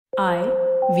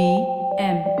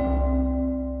IVM.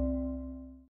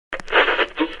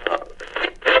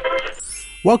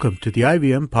 Welcome to the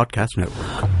IVM Podcast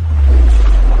Network.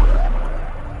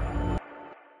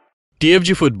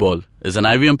 TFG Football is an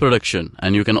IVM production,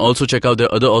 and you can also check out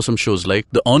their other awesome shows like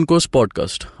the On Course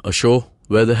Podcast, a show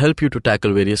where they help you to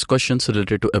tackle various questions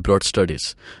related to abroad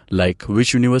studies, like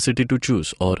which university to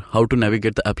choose or how to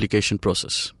navigate the application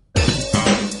process.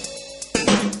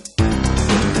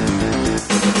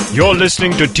 You're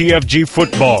listening to TFG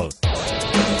Football.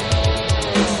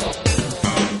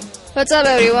 What's up,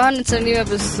 everyone? It's a new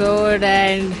episode,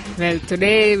 and well,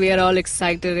 today we are all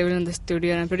excited, even in the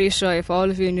studio. And I'm pretty sure if all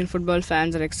of you Indian football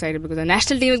fans are excited because the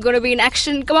national team is going to be in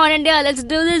action. Come on, India, let's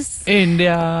do this!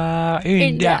 India.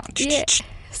 Yeah.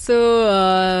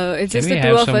 So it's just the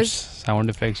two of us.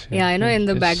 Sound effects. Yeah, I know, in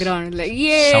the Yes. background, like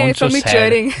yay Sounds from so me sad.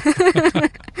 cheering.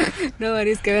 No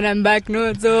worries, Kevin, I'm back.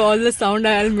 No, so all the sound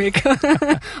I'll make,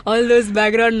 all those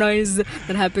background noise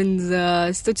that happens.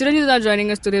 So Chiranjeev is not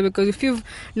joining us today because if you've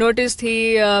noticed,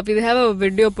 we have a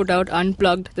video put out,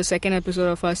 Unplugged, the second episode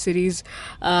of our series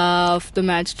of the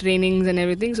match trainings and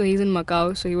everything. So he's in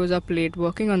Macau, so he was up late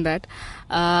working on that.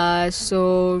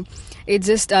 So it's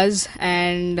just us,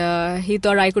 and he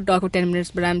thought I could talk for 10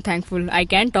 minutes, but I'm thankful I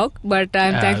can talk, but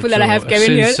I'm thankful that I have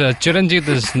Kevin here. Since Chiranjeev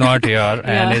is not here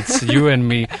and Yeah. it's you and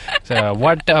me, so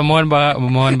what Mohan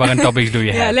Bagan topics do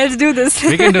you Yeah, have? let's do this.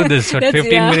 We can do this for Let's-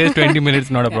 15 yeah. minutes, 20 minutes,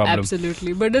 not a Yeah, problem.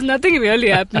 absolutely, but there's nothing really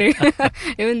happening.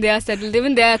 Even they are settled,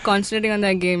 even they are concentrating on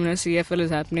their game. CFL is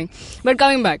happening. But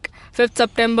coming back, 5th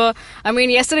September. I mean,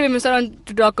 yesterday we missed out on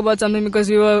to talk about something because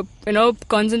we were,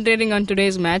 concentrating on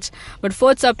today's match. But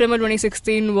 4th September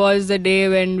 2016 was the day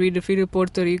when we defeated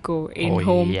Puerto Rico in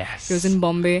home. Yes. It was in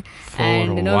Bombay,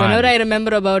 and 4-1. whenever I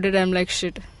remember about it, I'm like,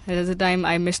 shit. There's a time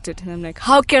I missed it, and I'm like,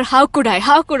 how could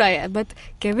I? But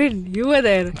Kevin, you were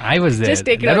there. I was there. Just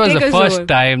take it That over. was Take the us first over.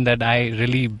 time that I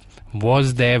really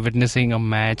was there witnessing a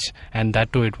match, and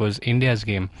that too, it was India's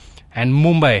game. And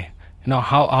Mumbai,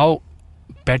 how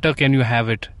better can you have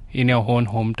it in your own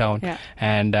hometown? Yeah.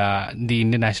 And the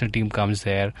Indian national team comes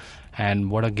there,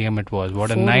 and what a game it was.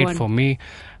 What a 4-1. night for me.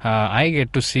 I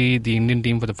get to see the Indian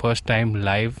team for the first time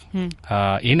live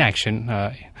in action,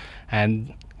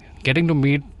 and getting to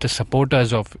meet the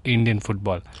supporters of Indian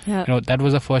football. Yeah. That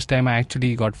was the first time I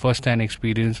actually got first-hand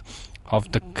experience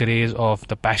of the craze, of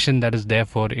the passion that is there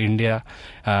for India.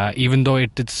 Even though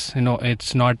it's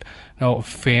not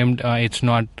famed, it's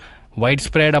not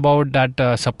widespread about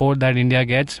that support that India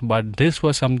gets, but this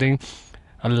was a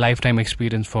lifetime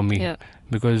experience for me. Yeah.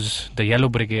 Because the Yellow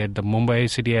Brigade, the Mumbai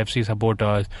City FC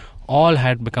supporters, all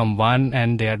had become one,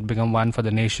 and they had become one for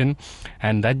the nation,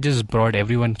 and that just brought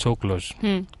everyone so close.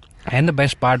 And the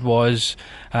best part was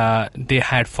they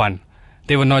had fun.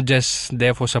 They were not just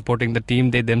there for supporting the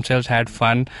team, they themselves had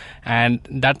fun, and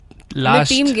that last...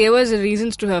 The team gave us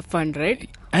reasons to have fun, right?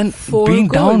 And 4 being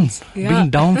goals. Yeah. being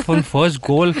down for first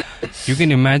goal, you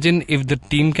can imagine if the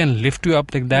team can lift you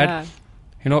up like that.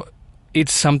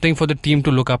 It's something for the team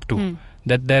to look up to.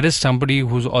 That there is somebody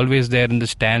who's always there in the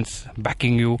stands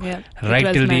backing you Yeah, the right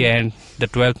 12th till the man. end. The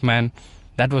 12th man.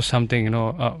 That was something,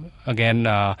 again,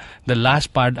 the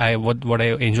last part, what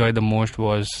I enjoyed the most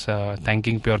was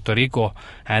thanking Puerto Rico,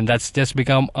 and that's just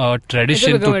become a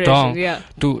tradition become a tradition,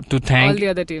 to thank all the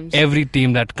other teams. every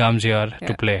team that comes here Yeah.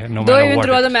 to play, no Though matter even what.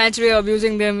 throughout the match we are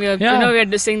abusing them, we are we are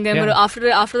dissing them. Yeah. But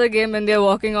after the game when they are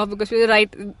walking off, because we're right,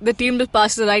 the team just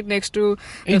passes right next to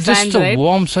the It's fans, just a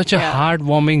right? such a Yeah.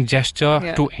 heartwarming gesture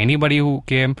Yeah. to anybody who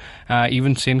came,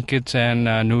 even St. Kitts and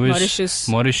Mauritius.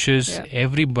 Mauritius, Yeah.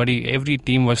 everybody, every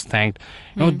team was thanked.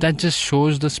 That just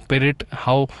shows the spirit,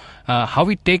 how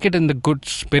we take it in the good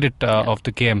spirit of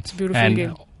the game. It's a beautiful and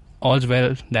game. all's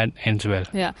well that ends well.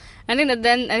 Yeah, I think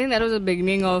that was the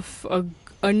beginning of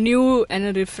a new and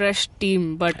a refreshed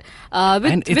team, but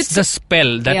And it's the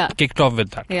spell that Yeah. kicked off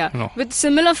with that. Yeah, with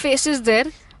similar faces there,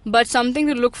 but something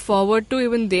to look forward to.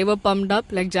 Even they were pumped up.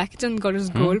 Like Jackie Chan got his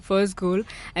first goal.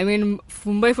 I mean,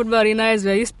 Mumbai Football Arena is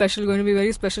very special, going to be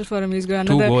very special for him. He's got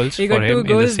Two goals he got for two him in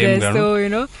the goals same there.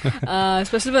 ground. So,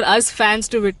 especially for us fans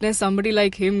to witness somebody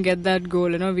like him get that goal.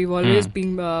 We've always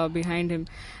been behind him.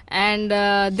 And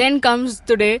then comes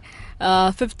today,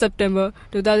 5th September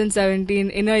 2017.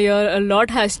 In a year, a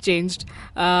lot has changed.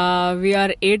 We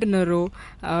are 8 in a row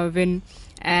win.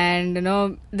 And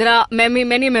there are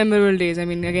many memorable days. I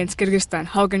mean, against Kyrgyzstan,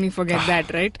 how can you forget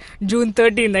that, right? June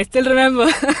 13th, I still remember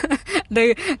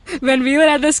when we were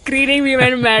at the screening, we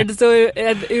went mad. So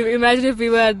imagine if we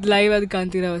were live at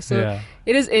Kantirav. So Yeah.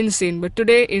 it is insane. But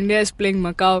today India is playing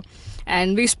Macau.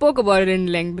 And we spoke about it in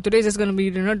length, but today is just going to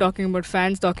be, talking about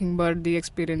fans, talking about the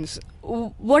experience.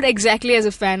 What exactly as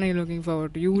a fan are you looking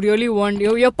forward to? You really want,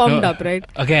 you're pumped up, right?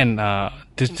 Again,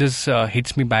 this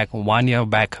hits me back 1 year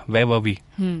back. Where were we?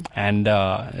 And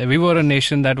we were a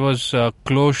nation that was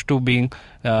close to being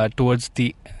towards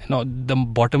the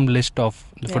bottom list of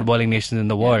the footballing nations in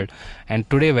the world. And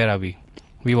today, where are we?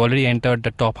 We've already entered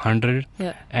the top 100.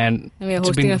 Yeah. And we are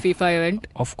hosting a FIFA event.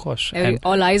 Of course.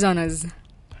 All eyes on us.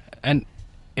 And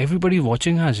everybody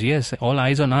watching us, yes, all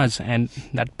eyes on us, and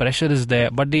that pressure is there,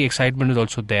 but the excitement is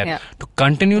also there to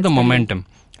continue the momentum.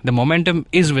 The momentum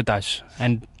is with us,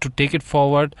 and to take it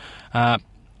forward,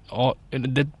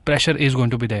 the pressure is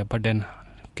going to be there. But then,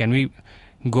 can we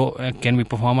go? Can we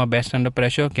perform our best under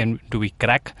pressure? Do we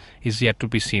crack? Is yet to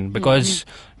be seen, because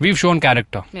we've shown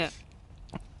character. Yeah.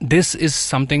 This is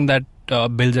something that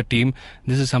builds a team.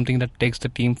 This is something that takes the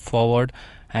team forward,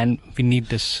 and we need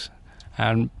this.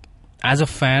 And as a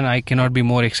fan, I cannot be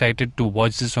more excited to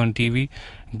watch this on TV.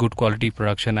 Good quality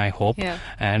production, I hope. Yeah.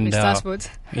 And Star Sports.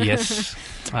 Yes,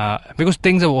 because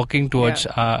things are working towards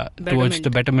the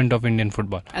betterment of Indian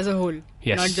football as a whole.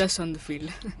 Yes. Not just on the field.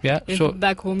 Yeah. So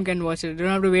back home can watch it. You don't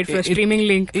have to wait for a streaming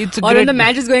link. Or when the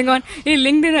match is going on, hey,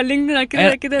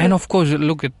 LinkedIn. And of course,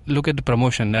 look at the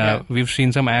promotion. We've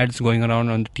seen some ads going around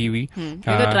on the TV.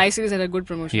 The Tri-Series had a good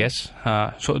promotion. Yes.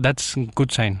 So that's a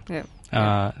good sign. Yeah.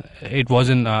 It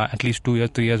wasn't at least 3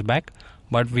 years back,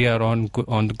 but we are on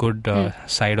the good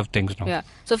side of things now. Yeah.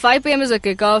 So 5 p.m. is a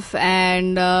kickoff,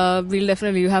 and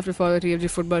you have to follow TFG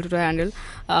Football Twitter handle.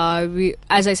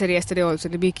 As I said yesterday also,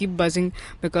 we keep buzzing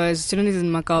because Chirunjit is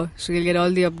in Macau, so you'll get all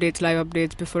the updates, live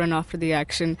updates before and after the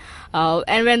action,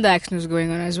 and when the action is going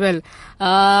on as well.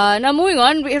 Now moving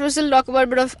on, we will still talk about a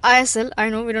bit of ISL. I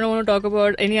know we don't want to talk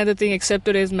about any other thing except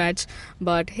today's match,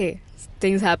 but hey,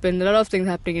 things happen. A lot of things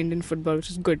happening in Indian football, which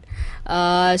is good.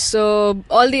 So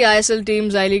all the ISL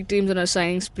teams, I-League teams on a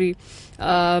signing spree.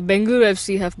 Bengaluru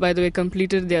FC have, by the way,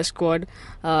 completed their squad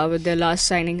with their last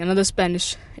signing. Another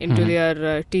Spanish into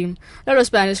their team. A lot of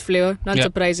Spanish flavor, not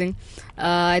surprising.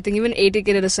 I think even ATK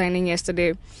did a signing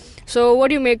yesterday. So what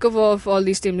do you make of all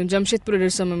these teams? And Jamshedpur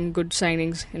did some good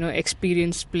signings,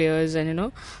 experienced players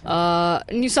and,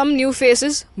 some new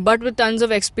faces, but with tons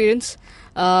of experience.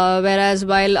 Whereas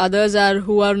while others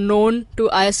who are known to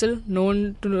ISL,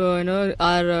 known to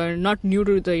are not new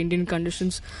to the Indian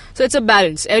conditions. So it's a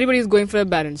balance. Everybody is going for a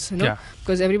balance,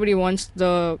 because everybody wants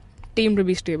the team to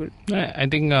be stable. I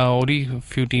think only a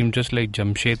few teams, just like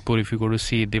Jamshedpur, if you go to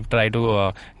see, they've tried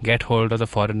to get hold of the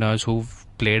foreigners who've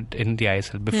played in the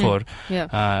ISL before.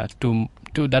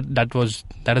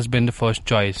 That has been the first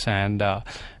choice, and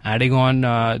adding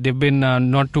on, they've been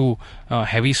not too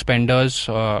heavy spenders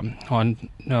on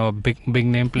big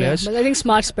name players. But I think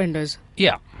smart spenders.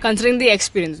 Yeah. Considering the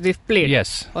experience they've played.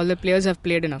 Yes. All the players have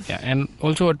played enough. Yeah, and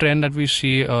also a trend that we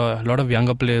see a lot of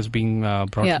younger players being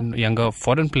brought, younger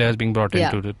foreign players being brought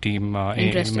into the team.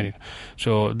 Interesting.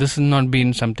 So this has not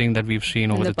been something that we've seen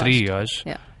over the 3 years.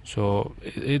 Yeah. So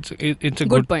it's a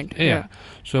good point. Yeah.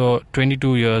 So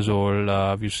 22 years old,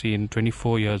 we've seen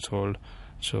 24 years old.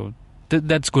 So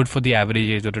that's good for the average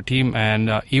age of the team, and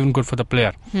even good for the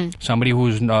player. Somebody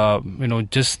who's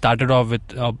just started off with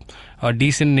a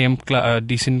decent name,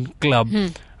 decent club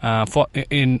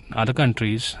in other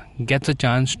countries, gets a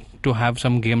chance to have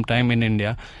some game time in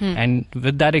India, and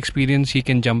with that experience, he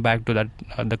can jump back to that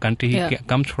the country he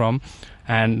comes from.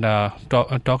 And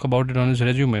talk about it on his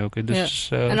resume. Okay, this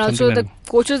is and also the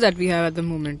coaches that we have at the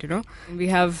moment. We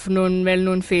have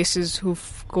well-known faces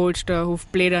who've coached, who've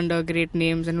played under great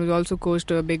names, and who've also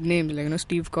coached big names like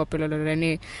Steve Coppell or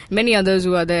Rene, many others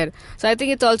who are there. So I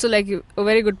think it's also like a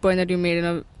very good point that you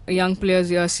made. Young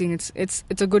players you are seeing, it's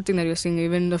a good thing that you're seeing.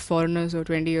 Even the foreigners who are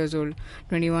 20 years old,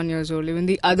 21 years old, even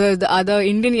the other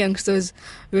Indian youngsters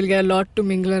will get a lot to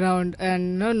mingle around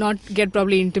and not get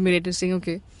probably intimidated, saying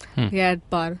okay, we're at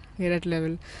par, we're at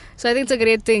level. So I think it's a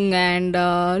great thing. And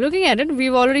looking at it,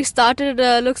 we've already started.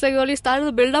 Looks like we already started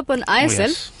the build up on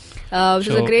ISL. Which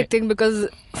is a great thing because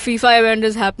FIFA event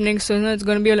is happening, so it's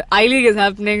going to be I-League is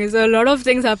happening. So a lot of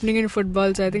things happening in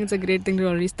football. So I think it's a great thing to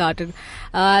already started.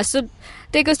 So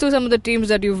take us through some of the teams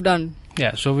that you've done.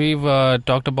 Yeah, so we've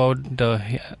talked about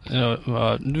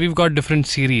we've got different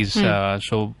series.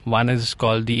 So one is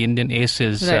called the Indian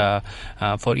Aces. Right.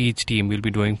 For each team, we'll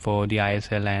be doing for the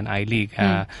ISL and I-League.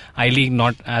 I-League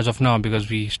not as of now because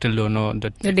we still don't know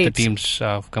the teams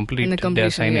complete their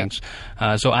signings.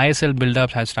 So ISL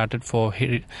build-up has started for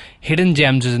Hidden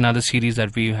Gems Gems is another series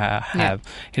that we have.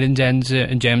 Hidden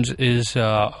Gems is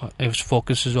it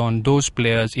focuses on those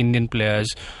players, Indian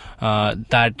players,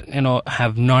 that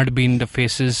have not been the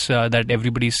faces that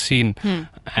everybody's seen,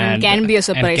 and can be a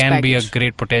surprise and can be a package.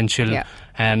 great potential,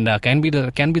 and can be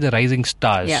the rising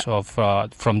stars of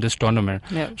from this tournament.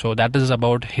 So that is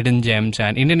about Hidden Gems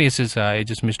and Indian Aces. I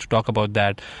just missed to talk about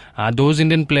that. Those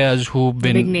Indian players who've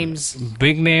been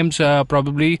big names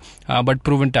probably, but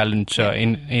proven talents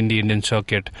in the Indian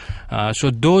circuit.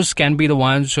 So those can be the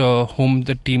ones whom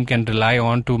the team can rely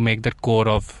on to make the core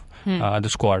of the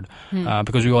squad,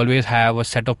 because we always have a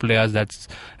set of players that's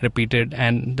repeated,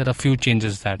 and there are few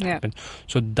changes that happen.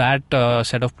 So that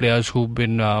set of players who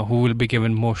will be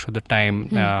given most of the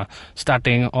time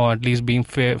starting, or at least being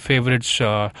favorites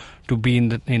to be in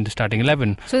the starting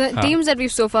 11. So the teams that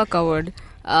we've so far covered,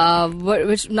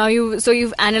 which now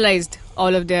you've analyzed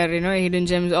all of their Hidden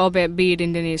Gems, or be it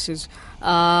Indian Aces.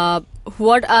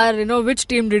 What are which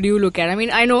team did you look at? I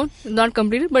mean, I know not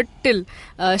completely, but still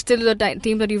the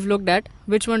team that you've looked at,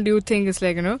 which one do you think is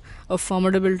like a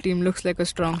formidable team, looks like a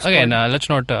strong squad? Again, let's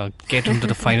not get into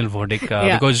the final verdict,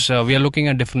 because we are looking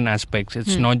at different aspects.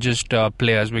 It's not just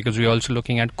players, because we're also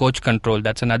looking at coach control.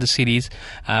 That's another series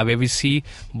where we see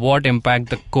what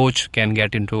impact the coach can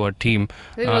get into a team.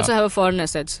 They also have a foreign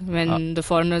assets when the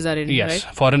foreigners are in. Yes,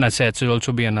 right? Foreign assets will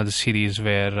also be another series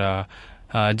where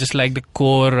just like the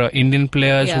core Indian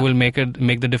players who will make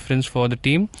the difference for the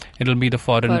team, it will be the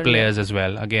foreign players as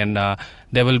well. Again,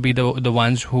 there will be the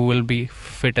ones who will be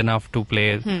fit enough to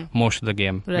play most of the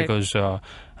game, because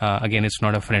again, it's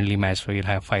not a friendly match, so you'll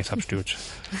have 5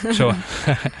 substitutes. So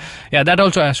that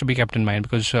also has to be kept in mind,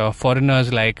 because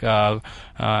foreigners like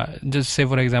just say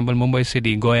for example Mumbai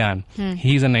City, Goyan,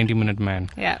 he's a 90-minute man.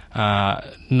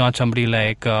 Not somebody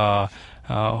like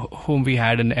whom we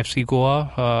had in FC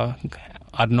Goa,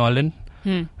 Arnolan.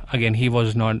 Again, he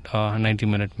was not a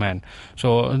 90-minute man.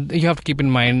 So you have to keep in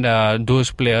mind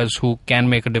those players who can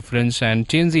make a difference and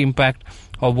change the impact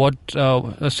of what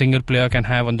a single player can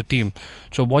have on the team.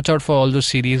 So watch out for all those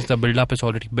series. The build-up has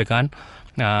already begun.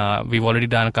 We've already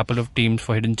done a couple of teams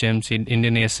for Hidden Gems in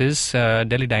Indian Aces.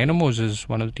 Delhi Dynamos is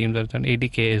one of the teams that's done.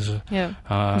 ADK is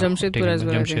Jamshedpur as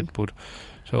well. Jamshedpur.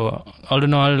 So all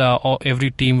in all,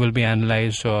 every team will be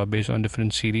analysed based on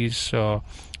different series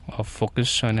of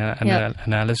focus and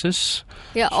analysis.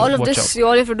 Yeah, so all of this,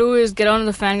 all you have to do is get on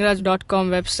the fangarage.com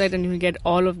website and you will get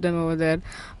all of them over there.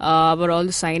 About all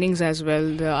the signings as well,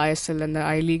 the ISL and the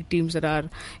I-League teams that are,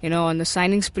 on the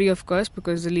signing spree, of course,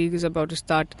 because the league is about to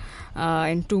start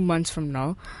in 2 months from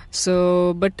now.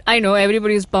 So, but I know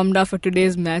everybody is pumped up for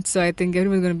today's match, so I think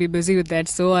everyone's going to be busy with that.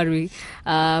 So are we.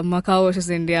 Macau versus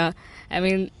India. I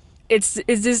mean, it's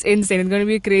just insane. It's going to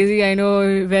be crazy. I know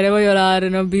wherever you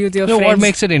are, be with your friends. What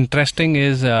makes it interesting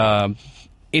is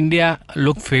India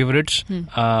look favourites,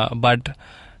 but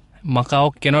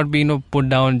Macau cannot be put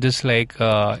down just like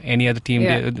any other team.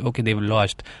 They've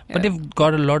lost, but they've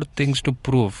got a lot of things to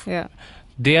prove.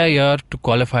 They are here to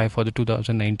qualify for the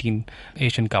 2019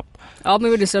 Asian Cup, or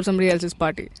maybe disturb somebody else's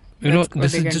party.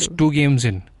 This is just 2 games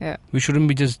in. We shouldn't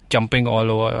be just jumping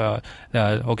all over.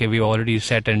 We already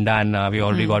set and done. We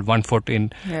already got 1 foot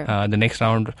in the next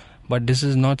round. But this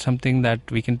is not something that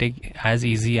we can take as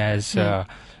easy as the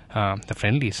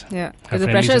friendlies. The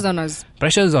pressure is on us.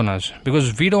 Pressure is on us,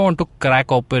 because we don't want to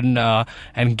crack open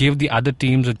and give the other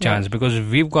teams a chance, because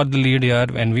we've got the lead here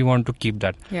and we want to keep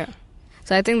that.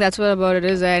 So I think that's what about it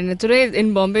is. And today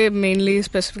in Bombay, mainly,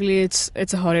 specifically, it's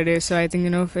a holiday. So I think,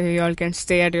 if you all can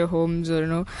stay at your homes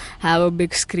or, have a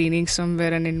big screening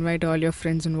somewhere and invite all your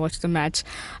friends and watch the match.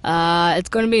 It's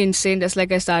going to be insane. Just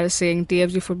like I started saying,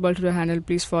 TFG Football Twitter handle,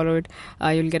 please follow it.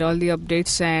 You'll get all the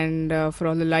updates and for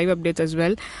all the live updates as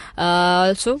well.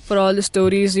 Also, for all the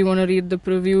stories, you want to read the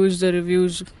previews, the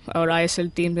reviews, our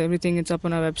ISL teams, everything, it's up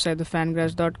on our website,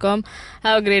 thefangarage.com.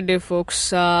 Have a great day, folks.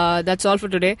 That's all for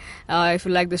today. If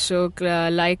you like the show,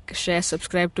 like, share,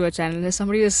 subscribe to our channel.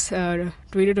 Somebody just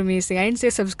tweeted to me saying, I didn't say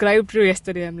subscribe to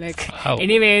yesterday. I'm like,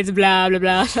 anyway, it's blah, blah,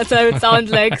 blah. That's how it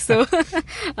sounds like. So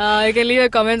you can leave your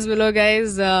comments below,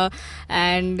 guys.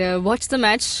 And watch the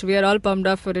match. We are all pumped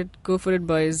up for it. Go for it,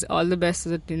 boys. All the best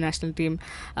to the national team.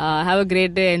 Have a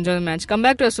great day. Enjoy the match. Come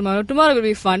back to us tomorrow. Tomorrow will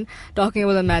be fun talking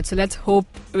about the match. So let's hope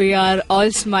we are all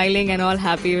smiling and all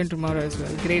happy even tomorrow as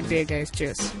well. Great day, guys.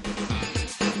 Cheers.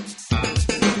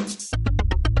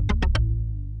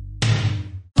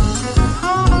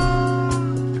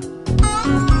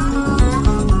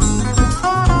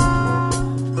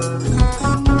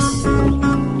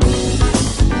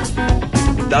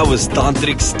 That was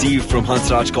Tantrik Steve from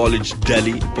Hansraj College,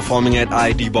 Delhi, performing at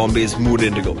IIT Bombay's Mood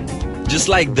Indigo. Just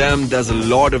like them, there's a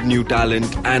lot of new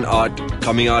talent and art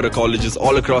coming out of colleges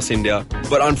all across India.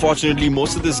 But unfortunately,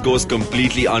 most of this goes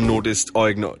completely unnoticed or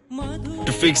ignored.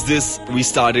 To fix this, we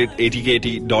started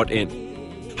ATKT.in.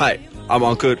 Hi, I'm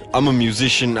Ankur. I'm a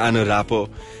musician and a rapper.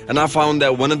 And I found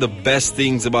that one of the best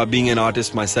things about being an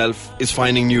artist myself is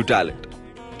finding new talent.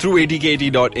 Through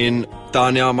ATKT.in,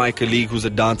 Tanya, my colleague who's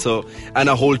a dancer, and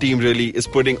our whole team really is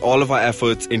putting all of our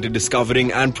efforts into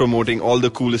discovering and promoting all the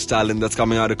coolest talent that's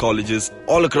coming out of colleges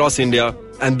all across India.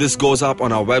 And this goes up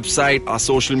on our website, our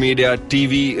social media,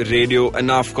 TV, radio, and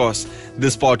now, of course,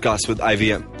 this podcast with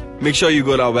IVM. Make sure you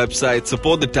go to our website,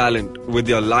 support the talent with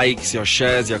your likes, your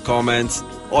shares, your comments.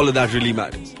 All of that really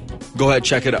matters. Go ahead,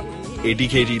 check it out.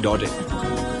 ATKT.in.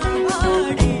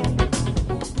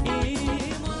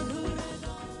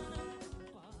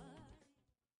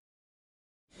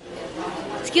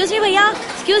 Excuse me भैया,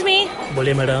 excuse मी।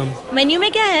 बोलिए madam. Menu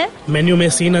में क्या है? Menu में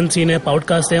seen unseen है,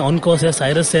 podcast है, on course है,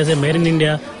 Cyrus है, made in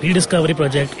India, rediscovery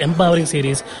project, empowering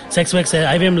series, sex wax है,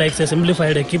 IVM लाइक्स है,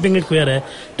 सिंप्लीफाइड है, कीपिंग इट क्वियर है,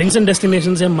 ड्रिंक्स एंड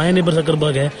डेस्टिनेशंस है, माय नेबर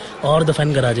जकरबर्ग है और द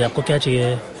फैन गराज है। आपको क्या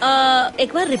चाहिए?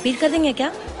 एक बार रिपीट कर देंगे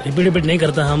क्या? रिपीट नहीं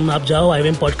करता हम। आप जाओ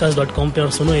IVMpodcast.com पे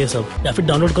और सुनो ये सब, या फिर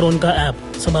डाउनलोड करो उनका ऐप,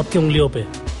 सब आपकी उंगलियों पे।